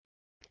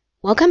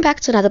Welcome back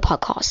to another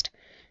podcast.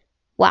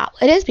 Wow,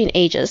 it has been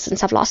ages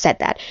since I've last said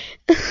that.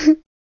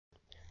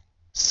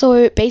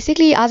 So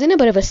basically, I was in a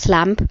bit of a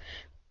slump,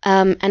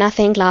 and I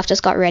think life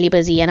just got really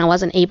busy and I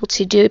wasn't able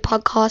to do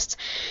podcasts.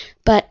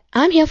 But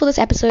I'm here for this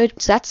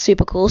episode, so that's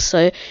super cool.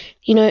 So,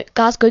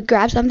 guys, go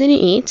grab something to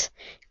eat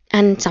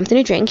and something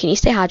to drink. You need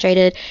to stay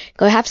hydrated.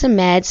 Go have some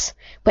meds.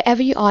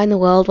 Wherever you are in the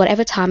world,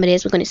 whatever time it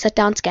is, we're going to sit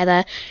down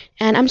together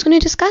and I'm just going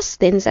to discuss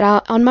things that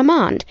are on my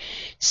mind.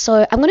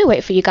 So I'm going to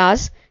wait for you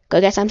guys. Go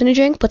get something to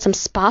drink, put some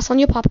spice on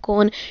your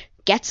popcorn,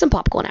 get some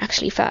popcorn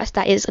actually first.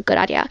 That is a good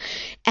idea.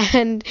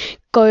 And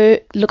go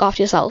look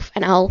after yourself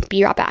and I'll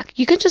be right back.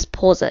 You can just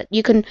pause it.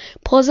 You can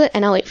pause it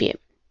and I'll wait for you.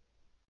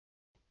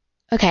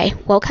 Okay,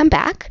 welcome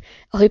back.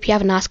 I hope you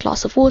have a nice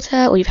glass of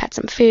water or you've had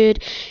some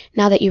food.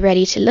 Now that you're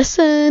ready to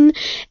listen,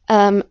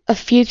 a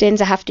few things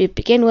I have to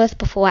begin with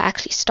before I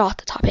actually start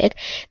the topic.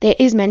 There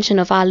is mention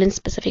of violence,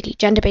 specifically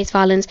gender-based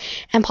violence,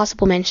 and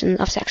possible mention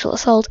of sexual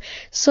assault.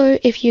 So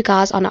if you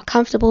guys are not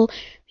comfortable,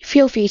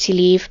 feel free to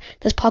leave.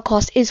 This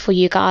podcast is for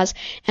you guys,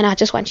 and I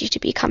just want you to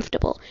be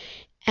comfortable.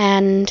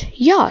 And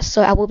yeah,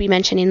 so I will be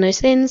mentioning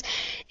those things.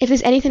 If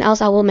there's anything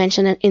else, I will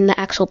mention it in the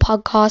actual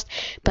podcast,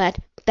 but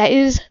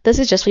this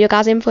is just for your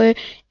guys' info,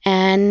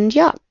 and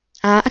yeah,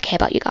 I care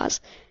about you guys.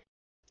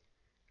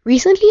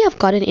 Recently, I've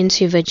gotten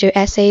into video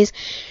essays,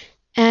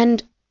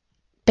 and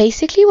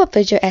basically what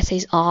video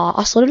essays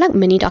are sort of like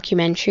mini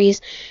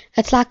documentaries.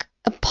 It's like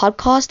a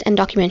podcast and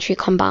documentary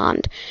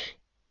combined.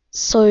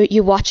 So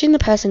you're watching the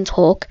person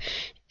talk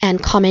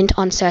and comment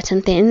on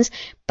certain things,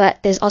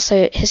 but there's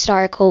also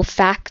historical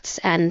facts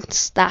and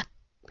that,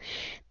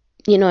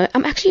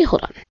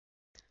 hold on.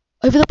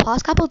 Over the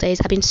past couple of days,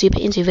 I've been super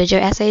into video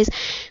essays.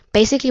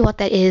 Basically what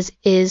that is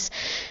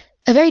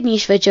a very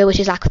niche video, which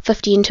is like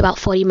 15 to about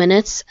 40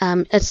 minutes.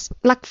 It's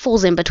like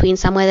falls in between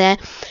somewhere there,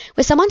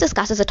 where someone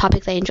discusses a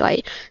topic they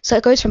enjoy. So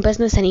it goes from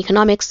business and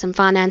economics and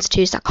finance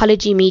to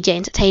psychology, media,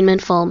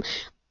 entertainment, film,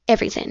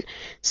 everything.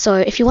 So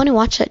if you want to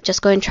watch it,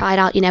 just go and try it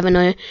out. You never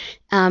know.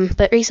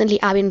 But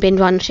recently I've been binge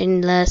watching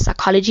the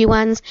psychology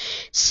ones.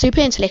 Super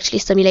intellectually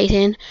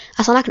stimulating.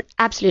 I sound like an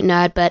absolute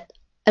nerd, but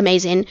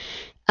amazing.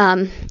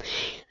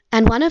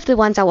 And one of the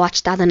ones I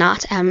watched the other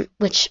night,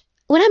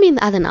 the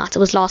other night, it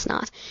was last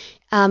night.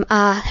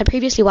 I had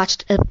previously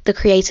watched the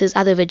creator's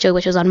other video,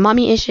 which was on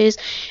mommy issues,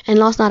 and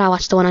last night I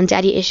watched the one on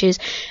daddy issues,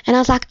 and I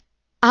was like,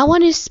 I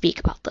want to speak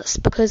about this,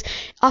 because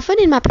often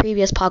in my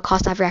previous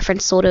podcast I've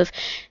referenced sort of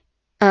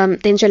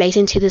things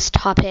relating to this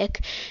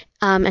topic,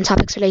 and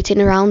topics relating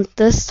around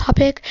this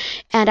topic,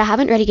 and I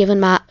haven't really given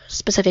my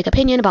specific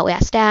opinion about where I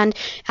stand.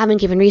 I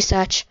haven't given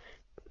research.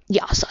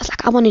 Yeah, so I was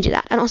like, I want to do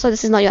that. And also,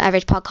 this is not your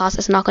average podcast.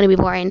 It's not going to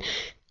be boring.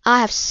 I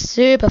have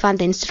super fun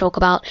things to talk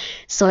about,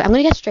 so I'm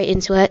going to get straight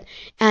into it.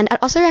 And I'd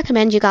also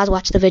recommend you guys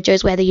watch the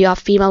videos, whether you are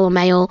female or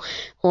male,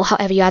 or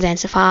however you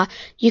identify.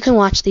 You can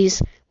watch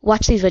these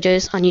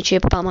videos on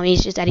YouTube about mommy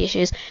issues, daddy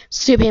issues.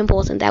 Super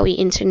important that we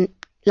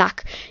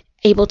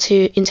able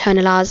to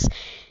internalize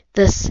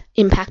this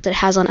impact it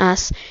has on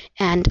us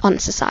and on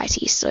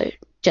society. So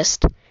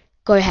just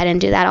go ahead and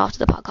do that after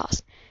the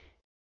podcast.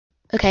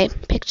 Okay,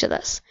 picture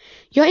this.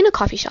 You're in a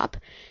coffee shop.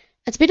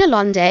 It's been a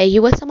long day.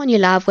 You're with someone you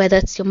love, whether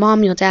it's your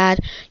mom, your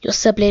dad, your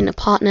sibling, a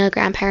partner,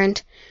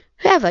 grandparent,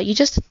 whoever. You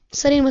just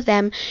sitting with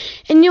them,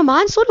 and your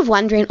mind's sort of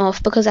wandering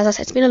off because, as I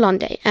said, it's been a long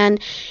day, and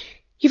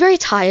you're very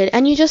tired,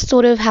 and you just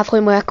sort of have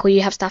homework or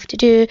you have stuff to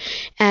do,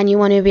 and you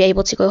want to be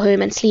able to go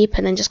home and sleep,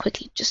 and then just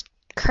quickly just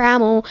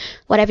cram or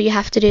whatever you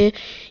have to do.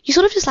 You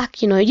sort of just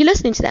you're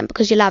listening to them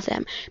because you love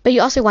them, but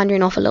you're also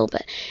wandering off a little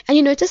bit, and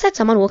you notice that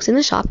someone walks in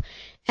the shop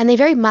and they're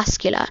very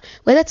muscular,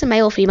 whether it's a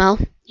male or female,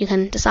 you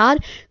can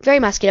decide. Very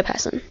muscular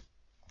person.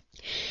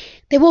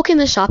 They walk in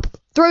the shop,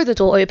 throw the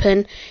door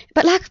open,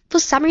 but for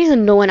some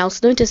reason no one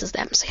else notices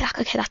them. So you're like,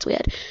 okay, that's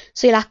weird.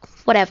 So you're like,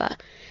 whatever.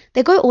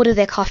 They go order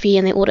their coffee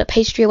and they order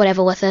pastry or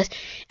whatever with it,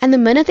 and the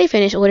minute they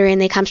finish ordering,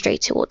 they come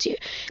straight towards you.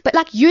 But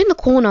you're in the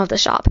corner of the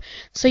shop,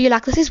 so you're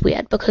like, this is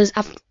weird because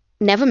I've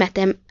never met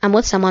them. I'm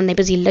with someone, they're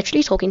busy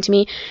literally talking to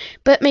me,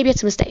 but maybe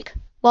it's a mistake.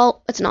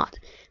 Well, it's not.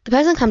 The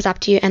person comes up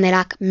to you and they're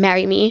like,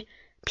 marry me.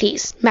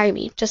 Please, marry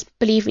me. Just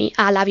believe me.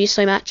 I love you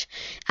so much.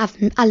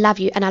 I love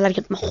you, and I love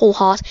you with my whole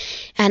heart.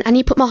 And I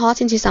need to put my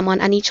heart into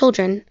someone. I need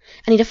children.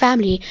 I need a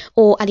family.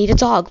 Or I need a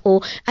dog.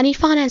 Or I need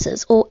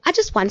finances. Or I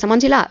just want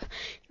someone to love.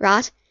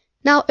 Right?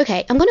 Now,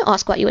 okay, I'm going to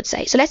ask what you would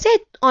say. So let's say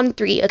it on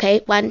 3,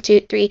 okay? 1,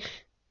 2, 3.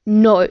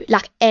 No.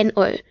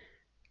 N-O.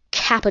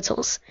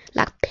 Capitals.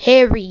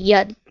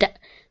 Period.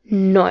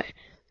 No.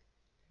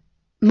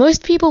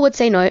 Most people would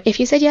say no. If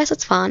you said yes,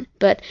 it's fine.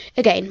 But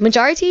again,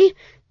 majority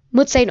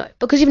would say no,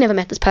 because you've never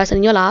met this person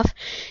in your life.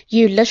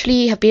 You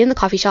literally have been in the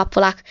coffee shop for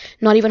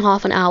not even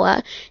half an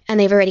hour, and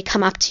they've already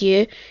come up to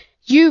you.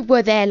 You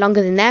were there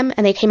longer than them,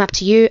 and they came up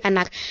to you,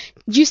 and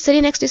you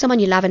sitting next to someone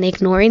you love and they're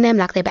ignoring them,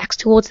 their back's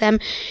towards them.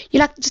 You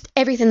just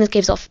everything that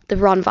gives off the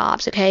wrong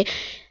vibes, okay?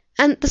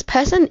 And this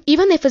person,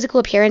 even their physical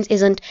appearance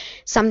isn't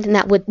something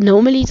that would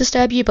normally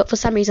disturb you, but for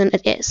some reason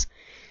it is.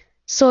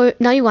 So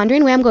now you're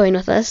wondering where I'm going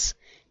with this,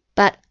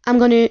 but I'm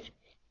going to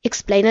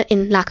explain it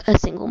in a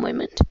single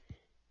moment.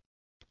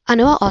 I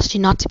know I asked you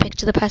not to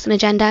picture the person or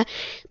gender,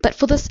 but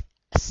for this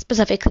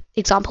specific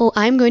example,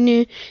 I'm going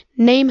to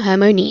name her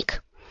Monique.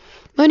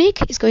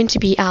 Monique is going to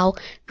be our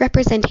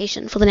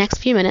representation for the next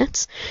few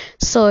minutes.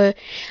 So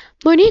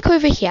Monique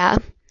over here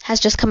has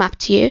just come up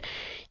to you,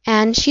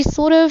 and she's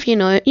sort of,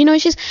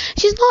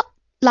 she's not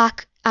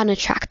like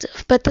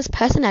unattractive, but this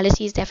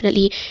personality is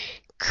definitely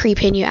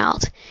creeping you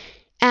out.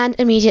 And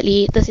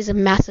immediately, this is a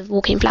massive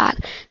walking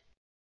flag.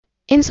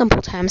 In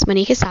simple terms,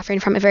 Monique is suffering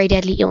from a very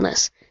deadly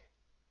illness.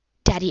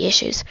 Daddy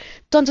issues.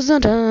 Dun dun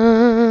dun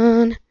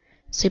dun.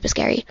 Super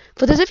scary.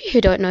 For those of you who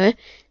don't know,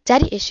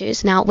 daddy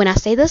issues, now when I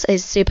say this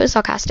is super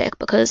sarcastic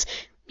because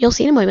you'll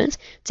see in a moment,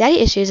 daddy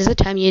issues is a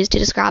term used to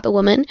describe a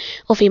woman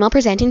or female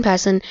presenting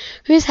person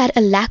who has had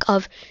a lack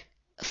of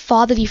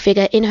fatherly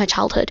figure in her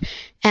childhood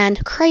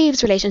and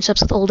craves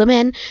relationships with older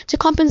men to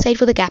compensate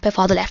for the gap her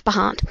father left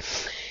behind.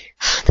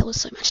 There was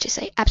so much to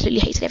say.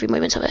 Absolutely hated every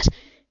moment of it.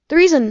 The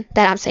reason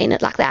that I'm saying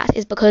it like that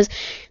is because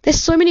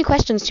there's so many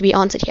questions to be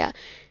answered here.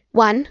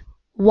 One,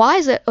 why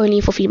is it only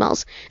for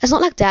females? It's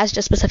not like dads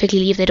just specifically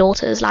leave their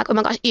daughters like, oh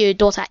my gosh, ew,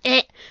 daughter,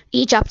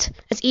 Egypt.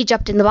 It's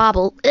Egypt in the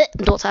Bible.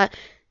 Daughter,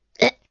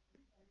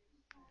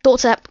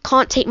 daughter,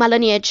 can't take my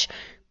lineage.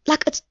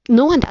 Like,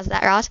 no one does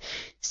that, right?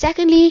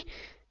 Secondly,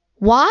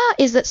 why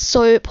is it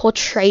so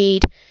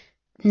portrayed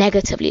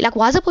negatively? Like,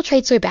 why is it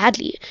portrayed so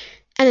badly?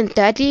 And then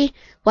thirdly,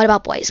 what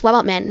about boys? What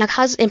about men? Like,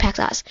 how does it impact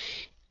us?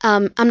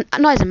 I'm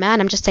not as a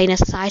man, I'm just saying as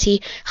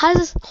society. How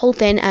does this whole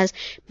thing as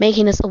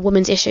making this a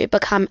woman's issue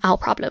become our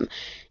problem?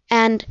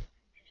 And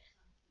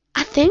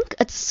I think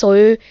it's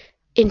so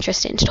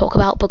interesting to talk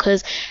about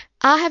because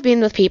I have been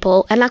with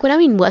people, and like when I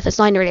mean with, it's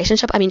not in a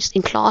relationship, I mean just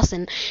in class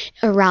and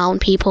around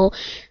people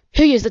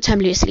who use the term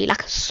loosely,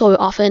 like so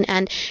often,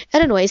 and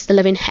it annoys the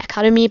living heck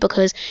out of me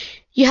because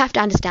you have to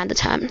understand the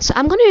term. So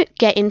I'm going to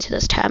get into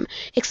this term,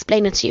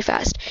 explain it to you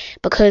first,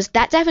 because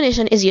that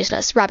definition is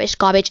useless, rubbish,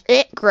 garbage,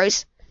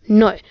 gross.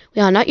 No,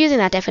 we are not using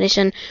that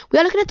definition. We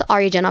are looking at the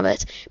origin of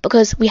it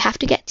because we have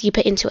to get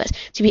deeper into it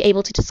to be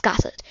able to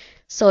discuss it.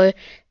 So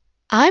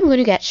I'm going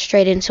to get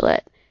straight into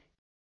it.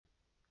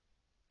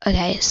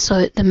 Okay,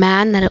 so the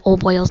man that it all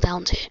boils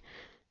down to,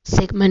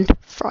 Sigmund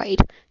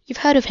Freud. You've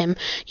heard of him.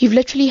 You've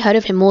literally heard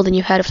of him more than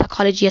you've heard of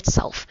psychology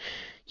itself.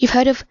 You've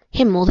heard of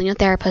him more than your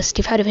therapist.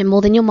 You've heard of him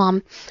more than your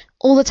mom.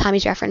 All the time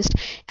he's referenced.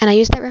 And I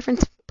use that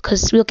reference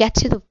because we'll get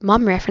to the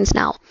mom reference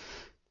now.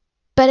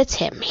 But it's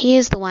him. He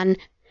is the one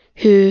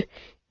who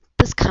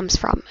this comes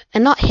from.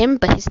 And not him,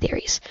 but his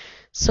theories.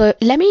 So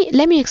let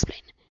me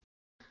explain.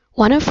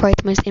 One of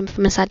Freud's most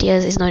infamous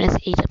ideas is known as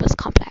the Oedipus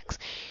complex.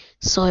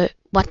 So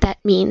what that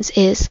means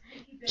is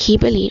he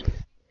believed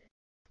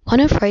one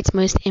of Freud's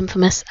most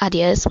infamous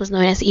ideas was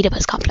known as the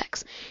Oedipus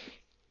complex.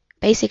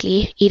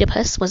 Basically,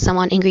 Oedipus was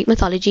someone in Greek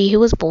mythology who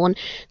was born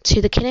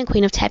to the king and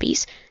queen of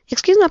Thebes.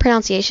 Excuse my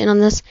pronunciation on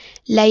this,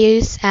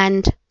 Laius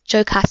and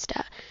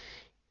Jocasta.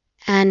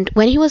 And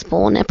when he was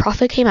born, a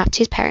prophet came up to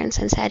his parents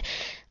and said,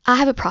 I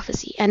have a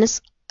prophecy, and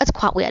it's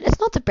quite weird. It's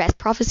not the best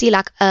prophecy,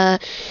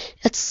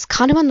 it's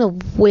kind of on the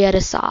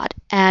weirder side.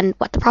 And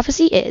what the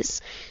prophecy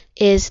is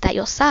that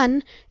your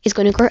son is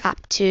going to grow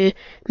up to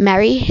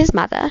marry his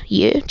mother,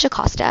 you,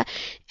 Jocasta,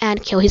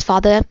 and kill his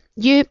father,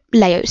 you,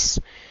 Laius.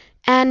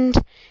 And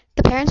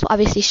the parents were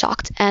obviously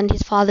shocked, and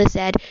his father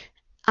said,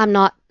 I'm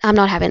not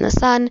having the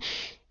son.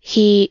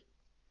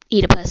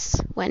 Oedipus,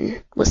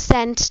 was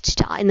sent to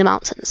die in the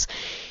mountains.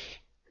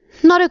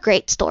 Not a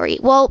great story.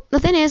 Well,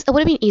 the thing is, it would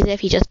have been easier if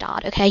he just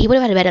died, okay? He would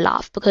have had a better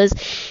life because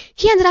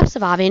he ended up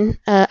surviving.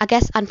 I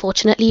guess,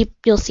 unfortunately,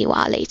 you'll see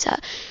why later.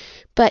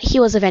 But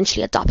he was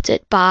eventually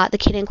adopted by the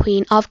king and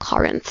queen of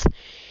Corinth.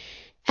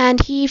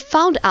 And he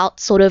found out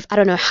sort of, I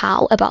don't know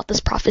how, about this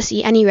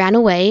prophecy, and he ran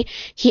away.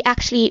 He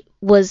actually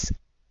was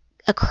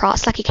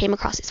he came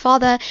across his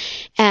father,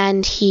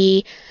 and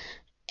he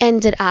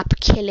ended up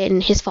killing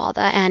his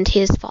father and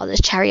his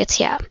father's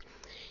charioteer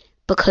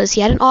because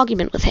he had an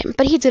argument with him,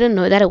 but he didn't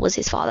know that it was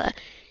his father.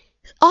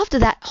 After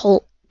that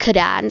whole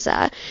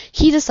cadanza,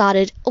 he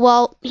decided,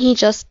 well, he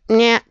just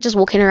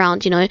walking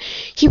around,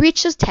 he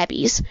reaches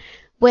Thebes,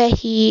 where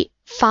he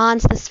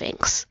finds the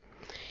Sphinx,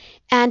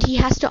 and he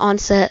has to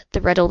answer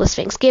the riddle the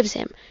Sphinx gives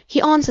him. He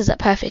answers it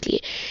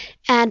perfectly,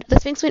 and the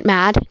Sphinx went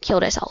mad,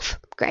 killed herself.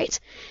 Great.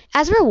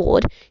 As a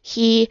reward,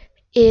 he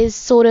is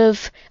sort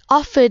of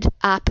offered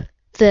up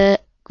the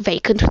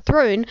vacant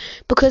throne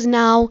because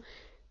now,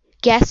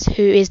 guess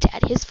who is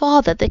dead? His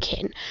father, the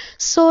king.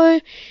 So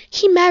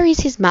he marries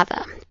his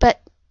mother, but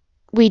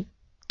we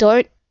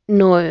don't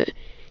know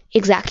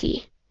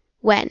exactly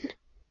when.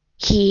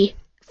 He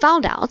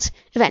found out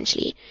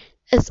eventually,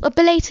 as a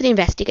belated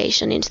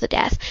investigation into the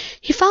death,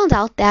 he found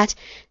out that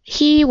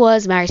he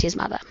was married to his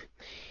mother.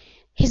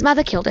 His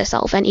mother killed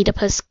herself, and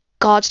Oedipus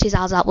gouged his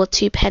eyes out with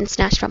 2 pence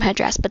snatched from her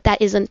dress, but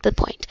that isn't the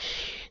point.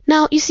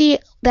 Now, you see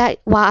that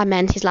why I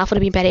meant his life would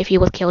have been better if he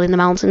was killed in the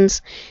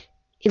mountains.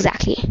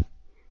 Exactly.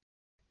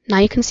 Now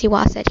you can see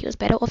why I said he was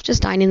better off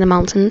just dying in the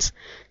mountains.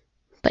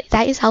 But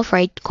that is how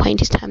Freud coined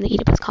his term, the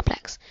Oedipus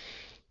complex.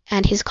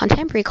 And his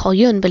contemporary Carl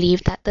Jung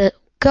believed that the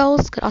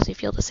girls could also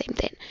feel the same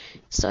thing.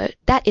 So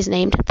that is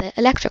named the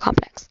Electra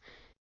complex.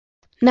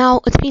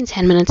 Now, it's been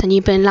 10 minutes and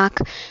you've been like,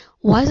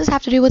 what does this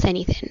have to do with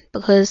anything?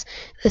 Because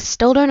I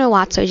still don't know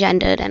why it's so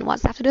gendered and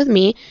what's that have to do with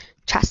me.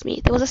 Trust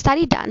me, there was a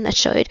study done that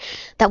showed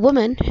that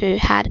women who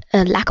had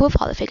a lack of a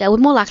father figure were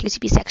more likely to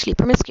be sexually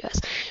promiscuous,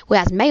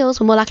 whereas males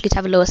were more likely to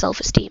have a lower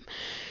self-esteem.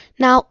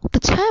 Now, the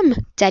term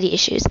daddy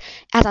issues,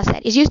 as I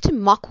said, is used to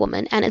mock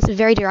women, and it's a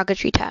very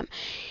derogatory term.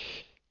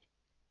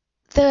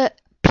 The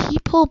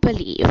people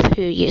believe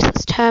who use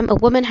this term a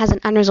woman has an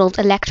unresolved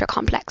Electra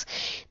complex,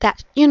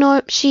 that,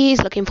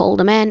 she's looking for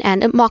older men,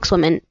 and it mocks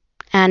women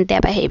and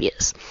their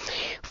behaviors.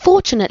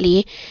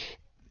 Fortunately,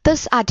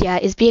 this idea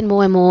is being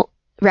more and more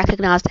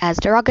recognized as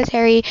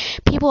derogatory.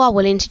 People are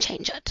willing to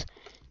change it.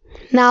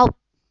 Now,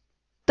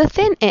 the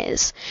thing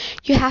is,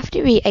 you have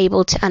to be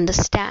able to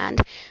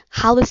understand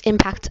how this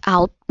impacts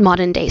our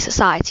modern day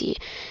society.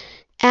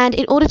 And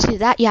in order to do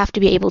that, you have to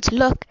be able to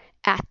look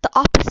at the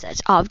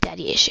opposite of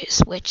daddy issues,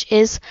 which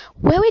is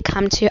where we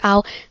come to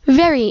our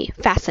very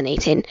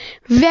fascinating,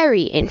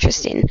 very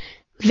interesting,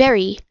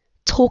 very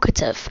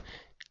talkative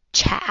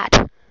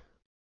Chad.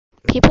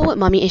 People with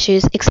mommy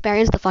issues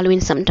experience the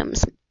following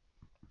symptoms.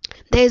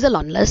 There's a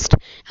long list.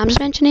 I'm just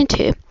mentioning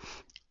two.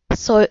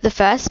 So the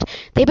first,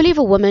 they believe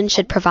a woman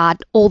should provide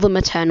all the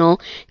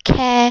maternal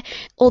care,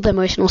 all the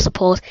emotional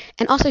support,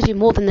 and also do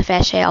more than the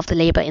fair share of the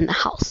labor in the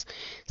house.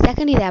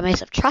 Secondly, they have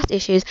massive trust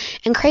issues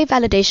and crave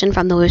validation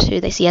from those who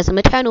they see as a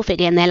maternal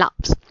figure in their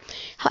lives.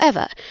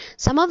 However,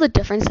 some of the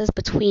differences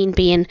between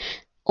being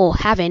or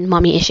having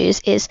mommy issues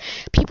is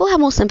people have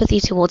more sympathy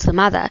towards the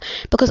mother,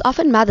 because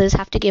often mothers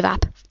have to give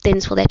up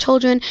things for their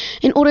children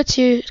in order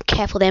to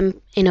care for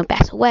them in a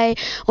better way,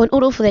 or in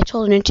order for their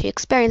children to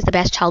experience the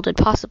best childhood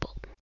possible.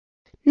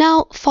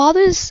 Now,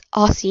 fathers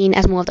are seen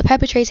as more of the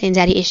perpetrator in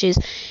daddy issues,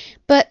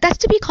 but that's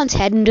to be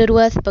contended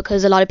with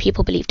because a lot of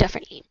people believe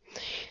differently.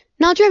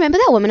 Now, do you remember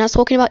that woman I was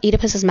talking about,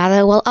 Oedipus's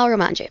mother? Well, I'll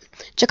remind you.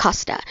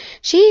 Jocasta.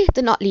 She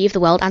did not leave the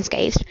world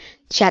unscathed.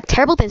 She had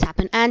terrible things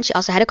happen, and she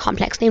also had a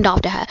complex named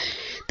after her,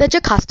 the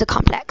Jocasta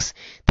complex.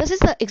 This is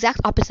the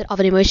exact opposite of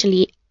an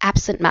emotionally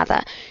absent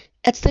mother.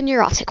 It's the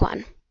neurotic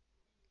one.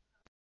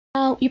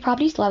 Now, you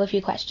probably still have a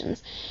few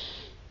questions.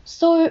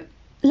 So,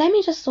 let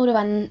me just sort of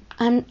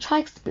try to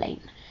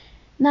explain.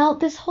 Now,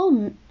 this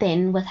whole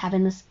thing with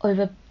having this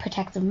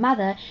overprotective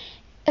mother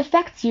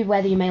affects you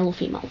whether you're male or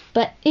female.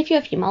 But if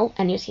you're a female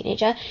and you're a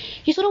teenager,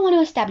 you sort of want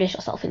to establish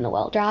yourself in the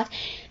world, right?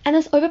 And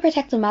this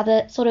overprotective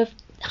mother sort of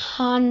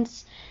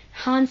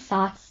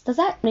hindsight, does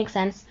that make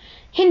sense?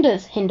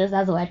 Hinders,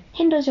 that's the word,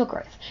 hinders your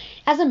growth.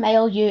 As a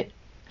male, you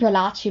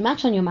rely too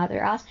much on your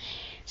mother, right?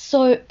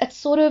 So it's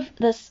sort of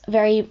this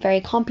very, very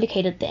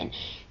complicated thing.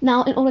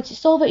 Now, in order to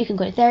solve it, you can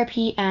go to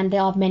therapy, and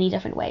there are many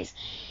different ways.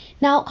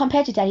 Now,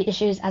 compared to daddy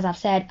issues, as I've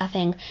said, I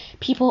think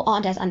people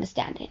aren't as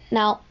understanding.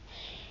 Now,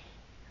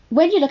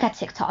 when you look at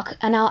TikTok,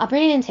 and now I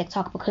bring it in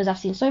TikTok because I've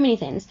seen so many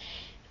things,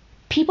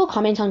 people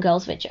comment on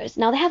girls' videos.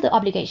 Now, they have the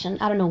obligation,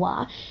 I don't know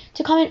why,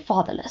 to comment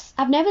fatherless.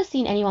 I've never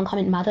seen anyone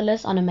comment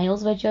motherless on a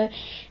male's video,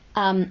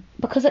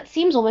 because it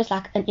seems almost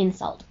like an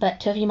insult, but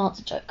to a female, it's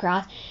a joke,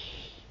 right?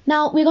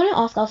 Now, we're going to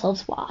ask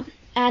ourselves why.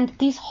 And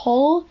this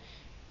whole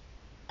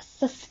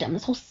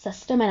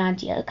system and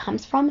idea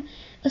comes from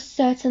a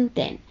certain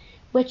thing,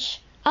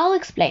 which I'll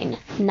explain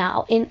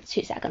now in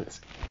 2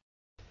 seconds.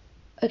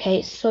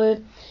 Okay,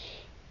 so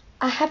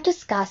I have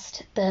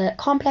discussed the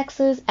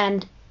complexes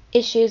and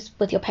issues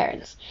with your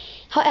parents.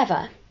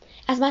 However,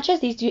 as much as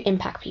these do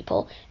impact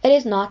people, it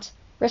is not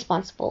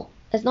responsible.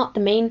 It's not the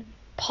main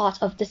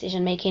part of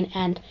decision making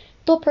and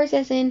thought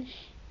processing,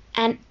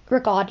 and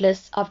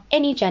regardless of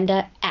any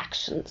gender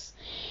actions.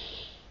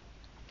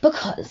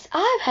 Because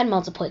I've had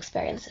multiple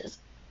experiences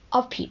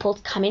of people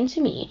coming to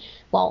me,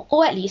 well,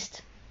 or at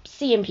least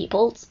seeing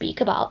people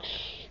speak about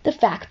the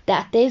fact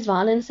that there's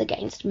violence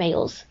against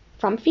males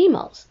from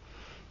females,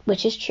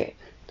 which is true.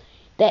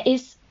 There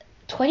is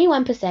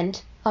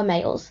 21% of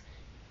males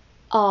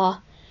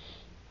are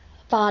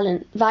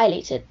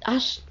violated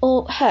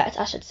or hurt,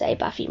 I should say,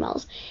 by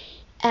females,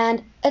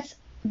 and it's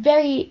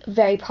very,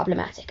 very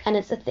problematic, and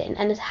it's a thing,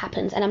 and it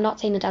happens, and I'm not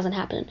saying it doesn't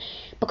happen,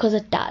 because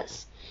it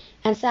does.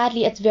 And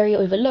sadly, it's very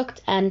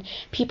overlooked, and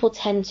people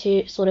tend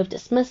to sort of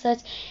dismiss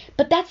it,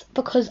 but that's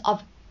because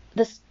of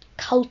this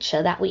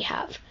culture that we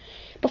have.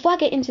 Before I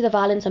get into the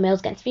violence of males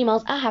against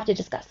females, I have to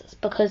discuss this,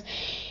 because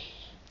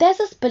there's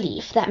this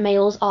belief that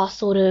males are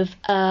sort of,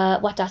 they're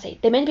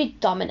meant to be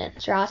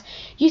dominant, right?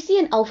 You see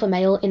an alpha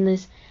male in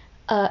this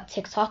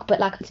TikTok, but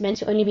like it's meant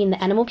to only be in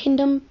the animal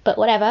kingdom, but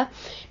whatever.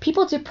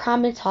 People do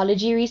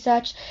primatology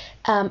research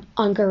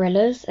on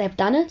gorillas. They've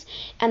done it,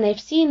 and they've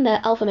seen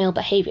the alpha male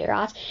behavior,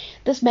 right?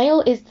 This male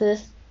is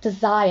this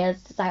desire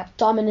of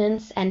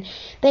dominance, and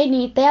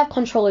they have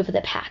control over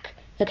the pack.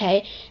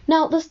 Okay,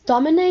 now this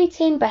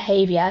dominating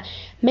behavior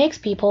makes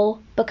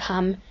people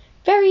become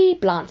very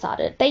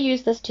blindsided. They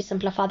use this to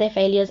simplify their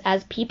failures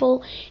as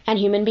people and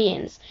human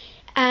beings,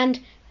 and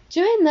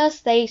doing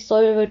this, they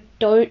sort of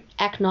don't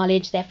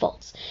acknowledge their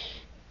faults.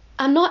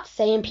 I'm not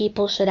saying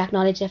people should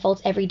acknowledge their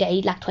faults every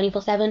day, like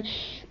 24/7,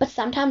 but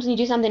sometimes when you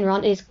do something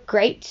wrong, it is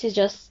great to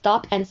just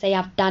stop and say,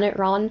 I've done it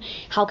wrong.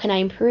 How can I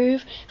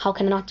improve? How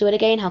can I not do it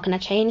again? How can I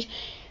change?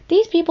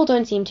 These people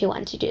don't seem to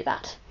want to do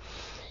that.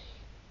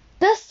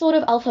 This sort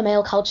of alpha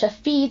male culture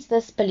feeds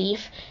this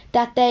belief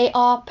that they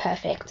are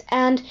perfect,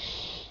 and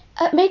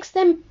it makes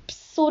them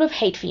sort of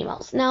hate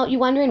females. Now, you're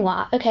wondering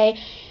why. Okay,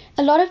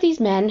 a lot of these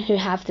men who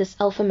have this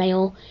alpha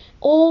male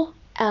or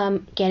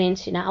get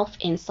into now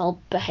incel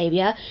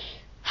behavior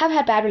have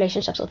had bad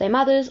relationships with their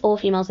mothers or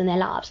females in their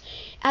lives.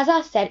 As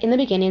I said in the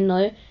beginning,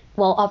 though,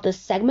 of this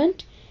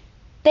segment,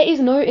 there is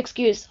no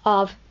excuse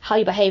of how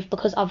you behave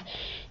because of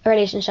a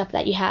relationship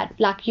that you had.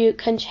 Like, you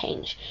can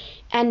change.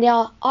 And there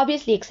are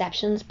obviously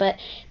exceptions, but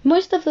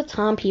most of the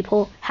time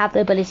people have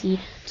the ability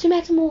to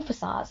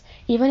metamorphosize,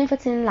 even if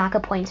it's in like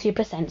a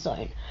 0.2%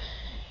 zone.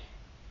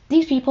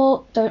 These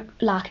people don't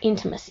like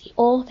intimacy,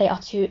 or they are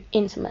too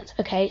intimate,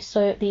 okay?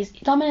 So these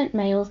dominant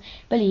males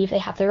believe they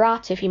have the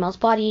right to a female's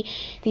body.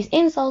 These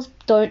incels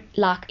don't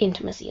like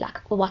intimacy, like,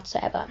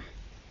 whatsoever.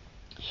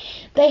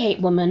 They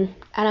hate women,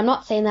 and I'm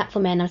not saying that for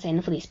men, I'm saying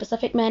it for these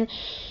specific men.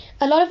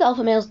 A lot of the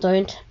alpha males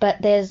don't,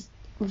 but there's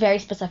very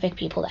specific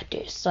people that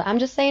do. So I'm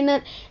just saying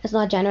it. It's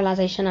not a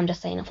generalization. I'm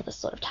just saying it for this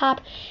sort of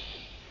type.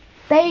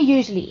 They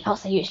usually, I'll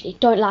say usually,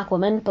 don't like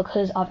women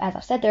because of, as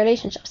I've said, their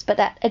relationships. But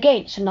that,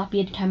 again, should not be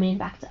a determining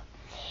factor.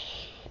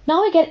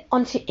 Now we get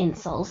onto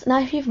incels. Now,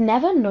 if you've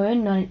never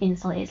known what an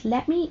incel is,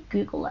 let me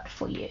Google it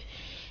for you.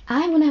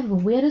 I'm going to have the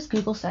weirdest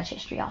Google search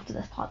history after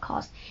this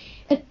podcast.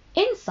 An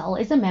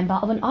incel is a member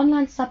of an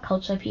online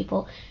subculture of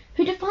people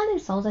who define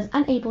themselves as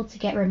unable to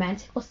get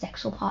romantic or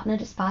sexual partner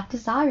despite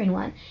desiring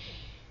one.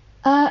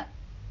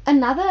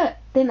 Another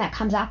thing that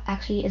comes up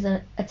actually is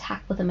an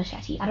attack with a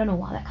machete. I don't know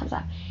why that comes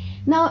up.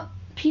 Now,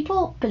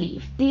 people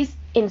believe these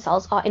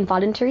incels are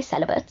involuntary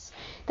celibates.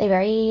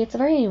 It's a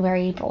very,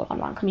 very broad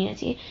online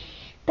community.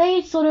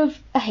 They sort of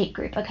a hate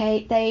group,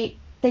 okay? They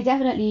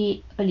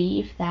definitely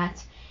believe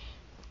that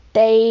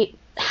they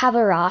have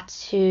a right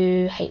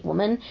to hate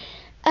women.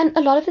 And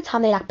a lot of the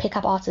time they like pick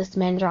up artists,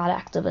 men's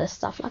rights activists,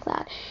 stuff like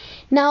that.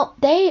 Now,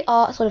 they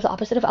are sort of the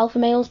opposite of alpha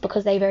males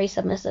because they're very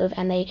submissive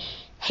and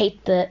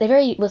they're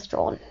very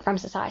withdrawn from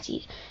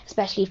society,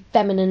 especially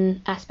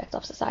feminine aspects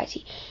of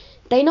society.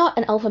 They're not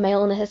an alpha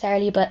male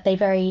necessarily, but they're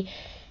very,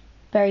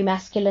 very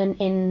masculine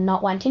in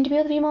not wanting to be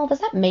with a female. Does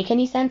that make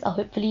any sense?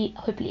 Hopefully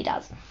it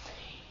does.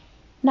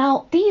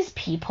 Now, these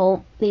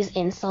people, these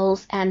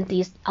incels and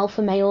these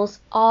alpha males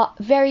are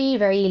very,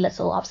 very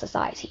little of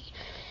society.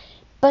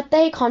 But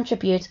they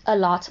contribute a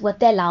lot with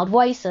their loud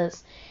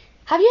voices.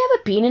 Have you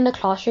ever been in a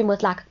classroom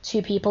with like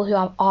two people who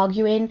are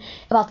arguing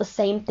about the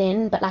same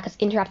thing, but like it's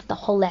interrupted the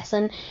whole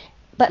lesson,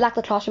 but like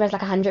the classroom has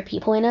like 100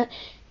 people in it?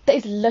 That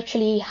is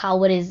literally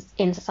how it is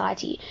in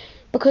society.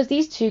 Because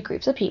these two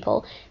groups of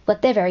people,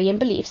 with their varying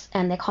beliefs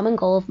and their common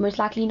goal of most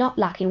likely not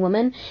liking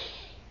women,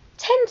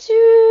 tend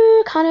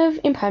to kind of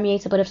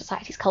impermeate a bit of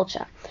society's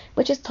culture,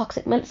 which is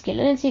toxic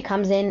masculinity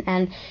comes in,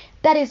 and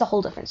that is a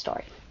whole different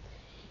story.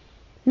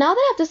 Now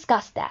that I've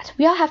discussed that,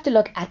 we all have to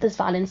look at this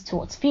violence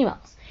towards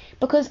females.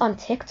 Because on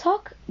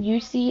TikTok, you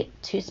see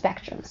two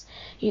spectrums.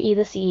 You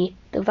either see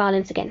the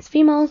violence against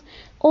females,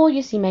 or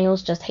you see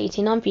males just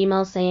hating on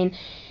females, saying,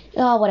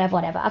 oh, whatever.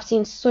 I've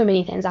seen so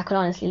many things, I could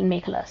honestly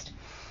make a list.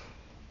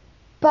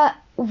 But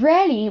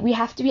really, we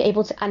have to be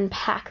able to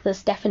unpack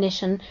this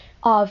definition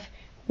of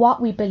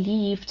what we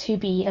believe to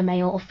be a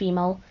male or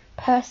female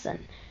person,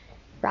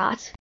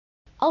 right?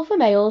 Alpha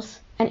males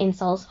and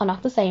incels are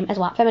not the same as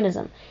white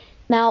feminism.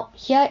 Now,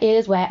 here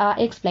is where I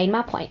explain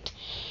my point.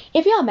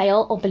 If you're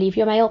male or believe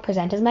you're male,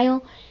 present as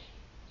male,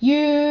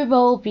 you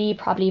will be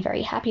probably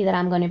very happy that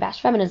I'm going to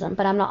bash feminism,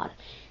 but I'm not.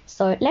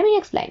 So let me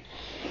explain.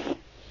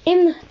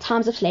 In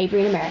times of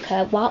slavery in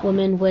America, white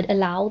women would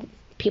allow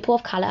people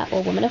of color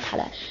or women of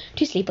color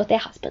to sleep with their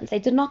husbands. They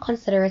did not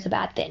consider it a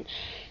bad thing.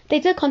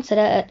 They did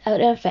consider it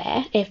an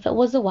affair if it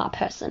was a white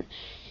person,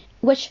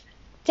 which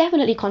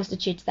definitely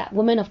constitutes that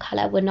women of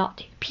color were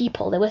not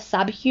people. They were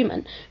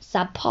subhuman,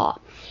 subpar.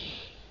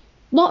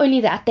 Not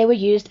only that, they were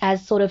used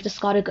as sort of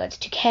discarded goods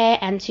to care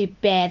and to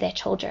bear their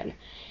children.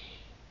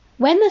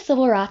 When the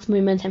civil rights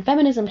movement and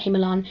feminism came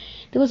along,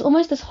 there was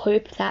almost this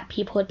hope that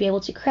people would be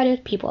able to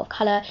credit people of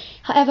color.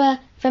 However,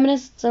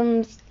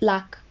 feminism's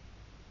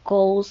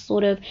goals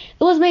sort of,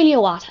 it was mainly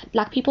a white,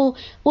 people,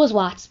 it was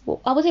white,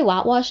 I would say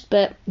whitewashed,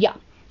 but yeah,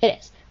 it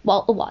is.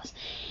 Well, it was.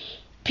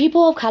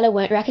 People of color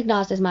weren't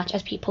recognized as much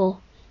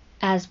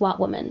as white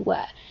women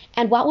were.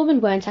 And white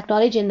women weren't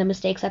acknowledging the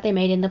mistakes that they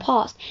made in the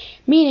past,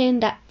 meaning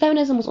that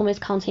feminism was almost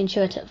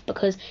counterintuitive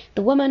because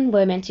the women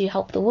were meant to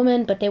help the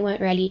woman, but they weren't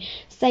really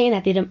saying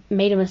that they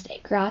made a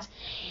mistake, right?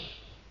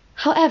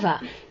 However,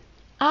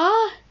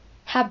 I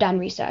have done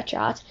research,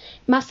 right,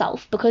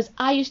 myself, because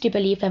I used to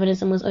believe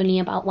feminism was only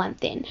about one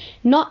thing,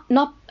 not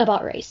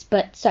about race,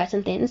 but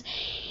certain things.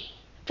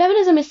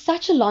 Feminism is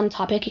such a long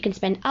topic, you can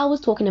spend hours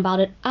talking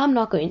about it. I'm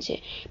not going to.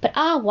 But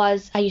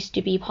I used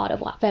to be part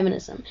of white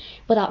feminism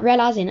without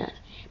realizing it.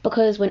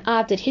 because when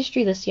I did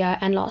history this year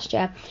and last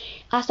year,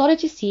 I started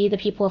to see the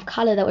people of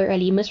color that were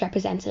really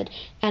misrepresented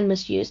and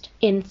misused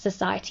in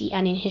society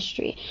and in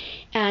history.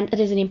 And it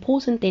is an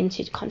important thing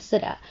to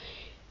consider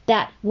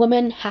that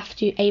women have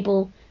to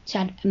able to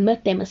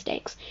admit their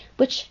mistakes,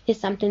 which is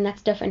something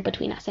that's different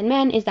between us and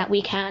men, is that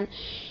we can.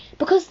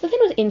 Because the thing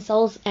with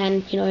incels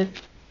and,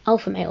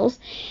 alpha males,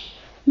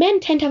 men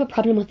tend to have a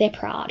problem with their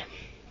pride.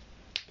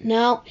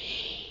 Now,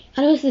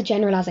 I know this is a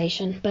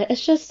generalization, but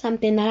it's just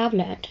something that I've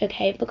learned,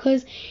 okay?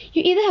 Because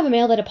you either have a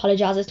male that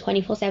apologizes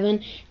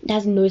 24/7,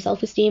 has no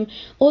self-esteem,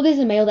 or there's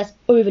a male that's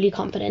overly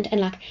confident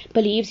and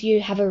believes you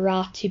have a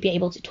right to be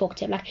able to talk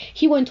to him.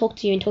 He won't talk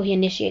to you until he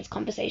initiates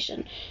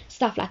conversation.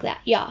 Stuff like that.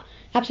 Yeah,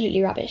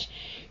 absolutely rubbish.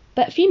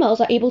 But females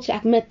are able to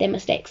admit their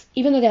mistakes,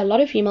 even though there are a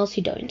lot of females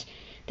who don't.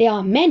 There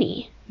are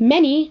many,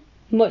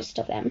 most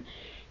of them,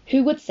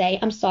 who would say,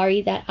 I'm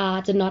sorry that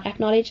I did not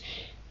acknowledge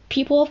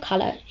people of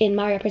color in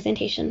my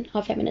representation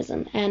of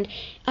feminism, and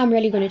I'm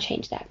really going to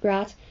change that,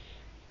 right?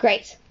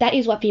 Great. That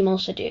is what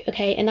females should do,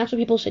 okay? And that's what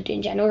people should do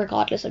in general,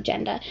 regardless of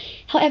gender.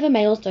 However,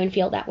 males don't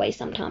feel that way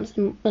sometimes,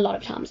 a lot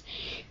of times.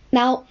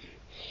 Now,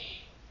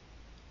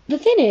 the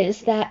thing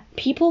is that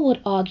people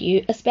would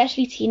argue,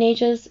 especially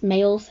teenagers,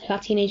 males who are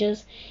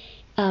teenagers,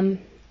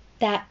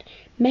 that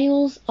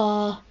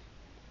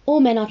all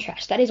men are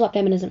trash. That is what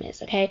feminism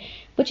is, okay?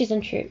 Which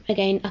isn't true.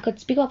 Again, I could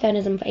speak about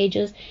feminism for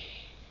ages,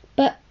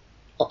 but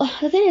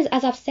the thing is,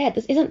 as I've said,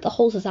 this isn't the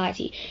whole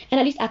society, and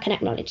at least I can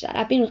acknowledge that.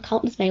 I've been with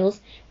countless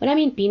males. When I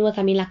mean been with,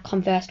 I mean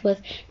conversed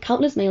with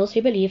countless males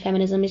who believe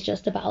feminism is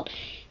just about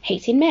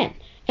hating men.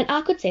 And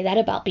I could say that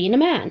about being a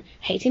man,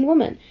 hating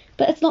women.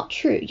 But it's not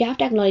true. You have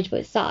to acknowledge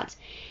both sides.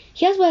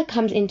 Here's where it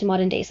comes into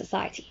modern day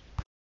society.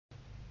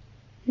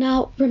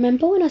 Now,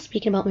 remember when I was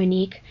speaking about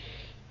Monique?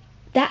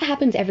 That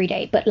happens every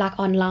day, but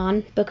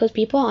online, because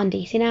people are on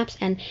dating apps,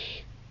 and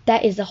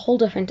that is a whole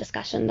different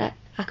discussion that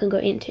I can go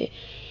into.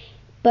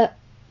 But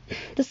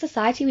the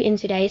society we're in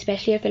today,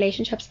 especially with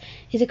relationships,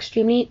 is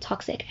extremely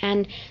toxic,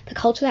 and the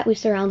culture that we've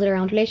surrounded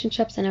around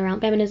relationships and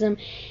around feminism,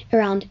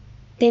 around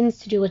things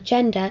to do with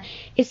gender,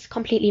 is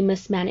completely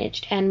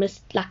mismanaged and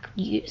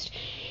used.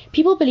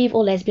 People believe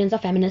all lesbians are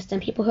feminists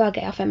and people who are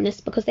gay are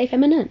feminists because they're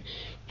feminine.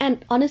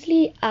 And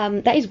honestly,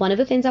 that is one of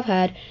the things I've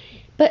heard.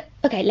 But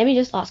okay, let me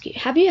just ask you,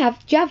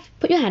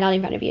 put your hand out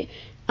in front of you.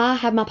 I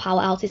have my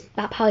power out,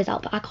 that power is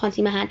out, but I can't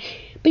see my hand.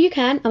 But you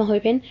can, I'm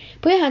hoping.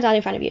 Put your hands out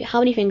in front of you. How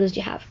many fingers do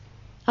you have?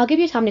 I'll give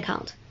you time to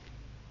count.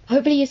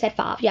 Hopefully you said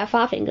 5. You have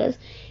 5 fingers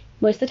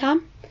most of the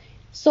time.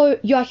 So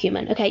you're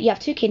human, okay? You have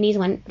 2 kidneys,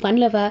 one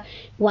liver,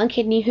 1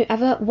 kidney,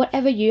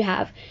 whatever you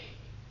have.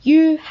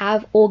 You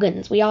have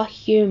organs. We are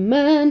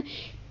human.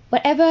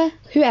 Whoever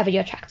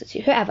you're attracted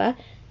to, whoever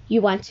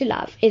you want to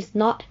love is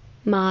not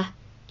my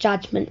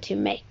judgment to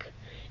make.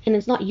 And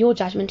it's not your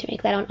judgment to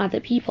make that on other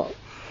people.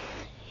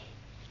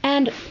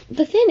 And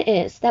the thing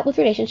is that with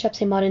relationships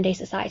in modern day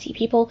society,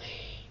 people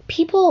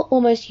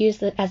almost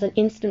use it as an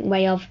instant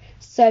way of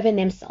serving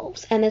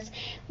themselves, and it's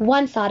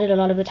one-sided a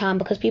lot of the time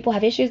because people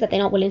have issues that they're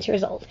not willing to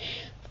resolve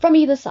from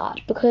either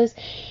side, because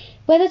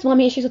whether it's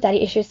mommy issues or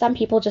daddy issues, some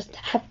people just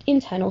have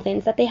internal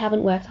things that they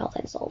haven't worked out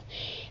and solved.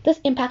 This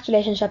impacts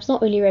relationships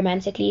not only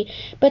romantically,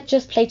 but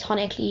just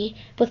platonically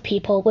with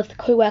people, with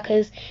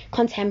co-workers,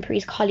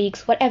 contemporaries,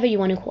 colleagues, whatever you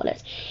want to call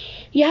it.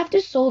 You have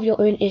to solve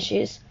your own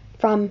issues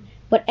from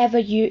whatever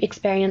you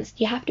experienced.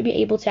 You have to be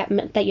able to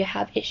admit that you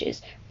have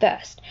issues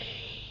first.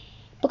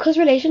 Because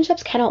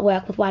relationships cannot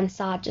work with one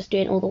side just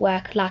doing all the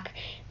work, like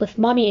with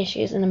mommy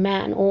issues and a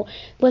man, or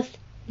with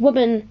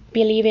women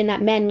believing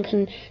that men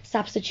can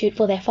substitute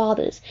for their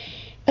fathers.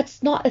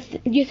 It's not,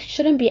 you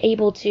shouldn't be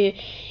able to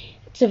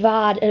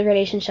divide a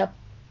relationship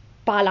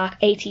by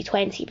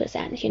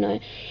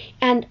 80-20%,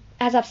 And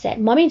as I've said,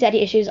 mommy and daddy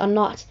issues are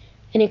not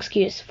an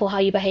excuse for how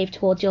you behave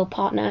towards your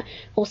partner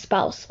or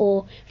spouse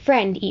or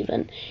friend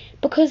even,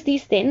 because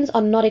these things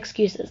are not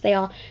excuses. They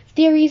are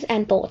theories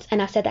and thoughts,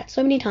 and I've said that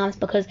so many times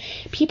because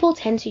people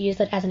tend to use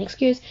it as an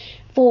excuse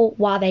for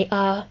why they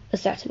are a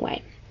certain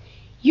way.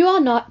 You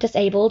are not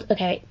disabled.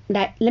 Okay,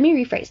 let me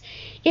rephrase.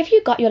 If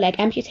you got your leg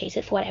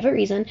amputated for whatever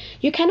reason,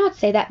 you cannot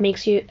say that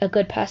makes you a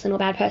good person or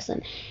bad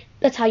person.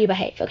 That's how you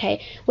behave,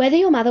 okay? Whether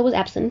your mother was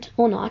absent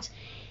or not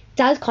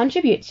does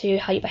contribute to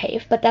how you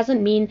behave, but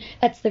doesn't mean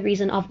it's the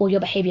reason of all your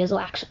behaviors or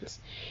actions.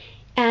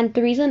 And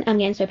the reason I'm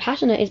getting so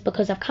passionate is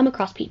because I've come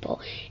across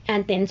people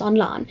and things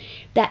online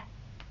that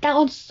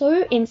are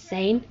so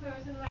insane.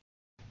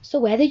 So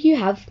whether you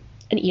have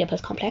an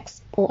Oedipus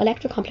complex or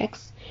Electra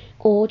complex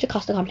or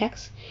Jocasta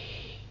complex,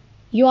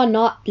 you are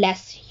not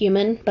less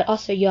human, but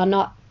also you are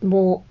not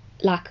more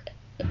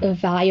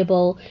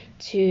viable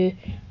to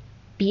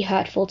be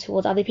hurtful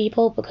towards other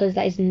people, because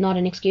that is not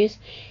an excuse.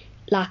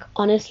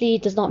 Honestly,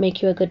 it does not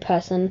make you a good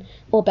person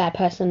or bad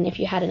person if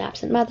you had an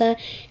absent mother.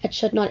 It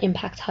should not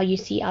impact how you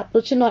see,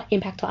 it should not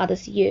impact how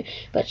others see you,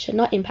 but it should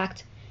not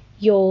impact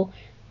your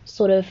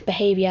sort of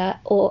behavior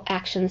or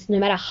actions, no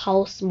matter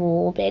how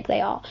small or big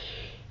they are.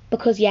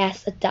 Because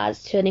yes, it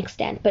does to an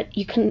extent, but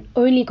you can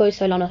only go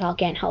so long without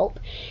getting help.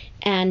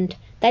 And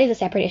that is a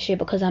separate issue,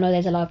 because I know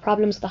there's a lot of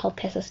problems with the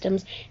healthcare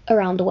systems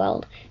around the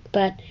world.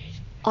 But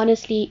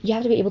honestly, you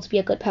have to be able to be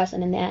a good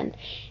person in the end.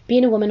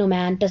 Being a woman or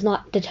man does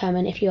not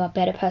determine if you are a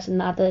better person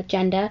than the other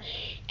gender.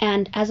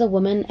 And as a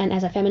woman and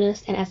as a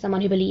feminist and as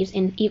someone who believes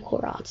in equal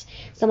rights,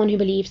 someone who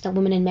believes that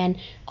women and men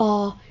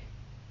are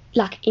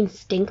like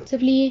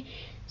instinctively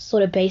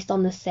sort of based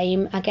on the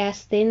same, I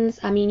guess, things.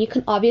 I mean, you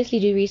can obviously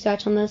do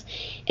research on this.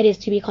 It is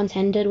to be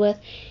contended with.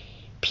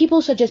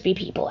 People should just be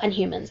people and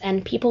humans,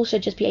 and people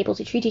should just be able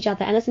to treat each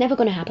other, and it's never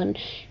going to happen.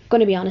 I'm going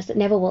to be honest, it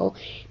never will.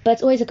 But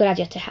it's always a good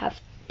idea to have.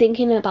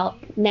 Thinking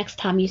about next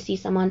time you see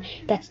someone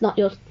that's not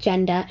your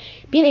gender,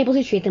 being able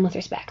to treat them with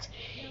respect.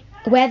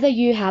 Whether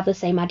you have the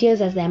same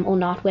ideas as them or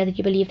not, whether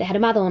you believe they had a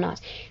mother or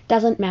not,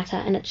 doesn't matter,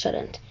 and it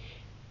shouldn't.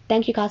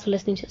 Thank you guys for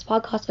listening to this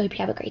podcast. I hope you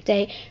have a great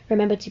day.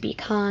 Remember to be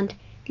kind,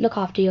 look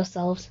after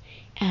yourselves,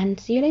 and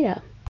see you later.